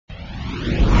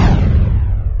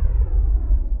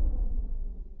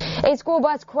A school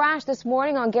bus crash this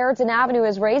morning on Garrettson Avenue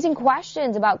is raising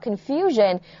questions about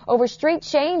confusion over street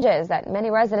changes that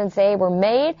many residents say were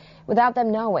made without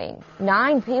them knowing.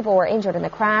 9 people were injured in the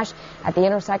crash at the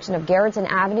intersection of Garrettson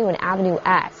Avenue and Avenue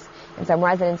S. And some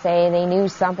residents say they knew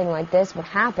something like this would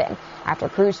happen after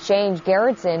crews changed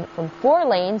Garrettson from 4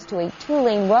 lanes to a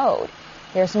 2-lane road.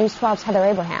 Here's News 12's Heather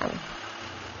Abraham.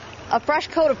 A fresh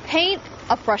coat of paint,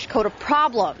 a fresh coat of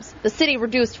problems. The city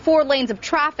reduced 4 lanes of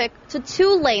traffic to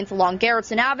 2 lanes along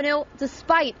Garrettson Avenue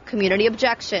despite community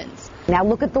objections. Now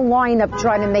look at the lineup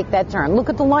trying to make that turn. Look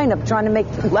at the lineup trying to make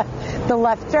the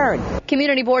left turn.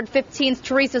 Community Board 15's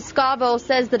Teresa Scavo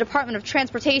says the Department of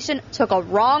Transportation took a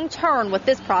wrong turn with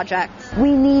this project.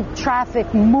 We need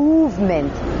traffic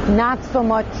movement, not so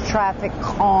much traffic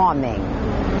calming.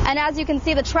 And as you can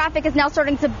see, the traffic is now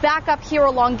starting to back up here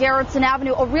along Garrettson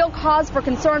Avenue, a real cause for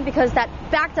concern because that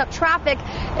backed up traffic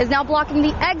is now blocking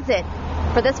the exit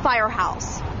for this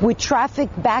firehouse. With traffic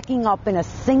backing up in a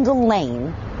single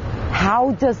lane,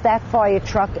 how does that fire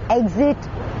truck exit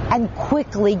and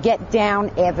quickly get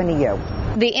down Avenue?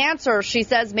 The answer, she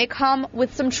says, may come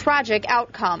with some tragic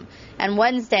outcome. And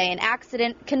Wednesday, an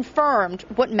accident confirmed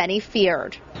what many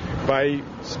feared. By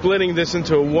splitting this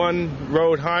into a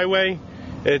one-road highway,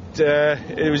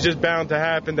 it was just bound to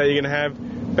happen that you're going to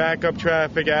have backup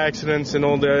traffic, accidents, and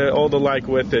all the like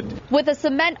with it. With a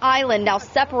cement island now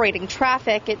separating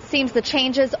traffic, it seems the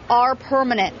changes are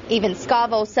permanent. Even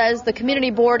Scavo says the community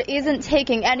board isn't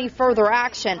taking any further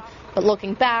action. But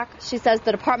looking back, she says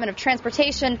the Department of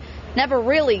Transportation never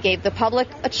really gave the public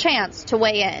a chance to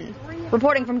weigh in.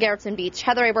 Reporting from Garrettson Beach,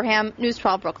 Heather Abraham, News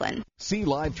 12 Brooklyn. See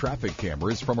live traffic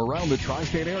cameras from around the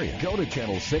tri-state area. Go to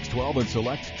channel 612 and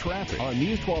select traffic on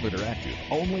News 12 Interactive,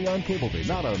 only on Cablevision,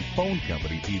 not on phone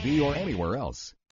company TV or anywhere else.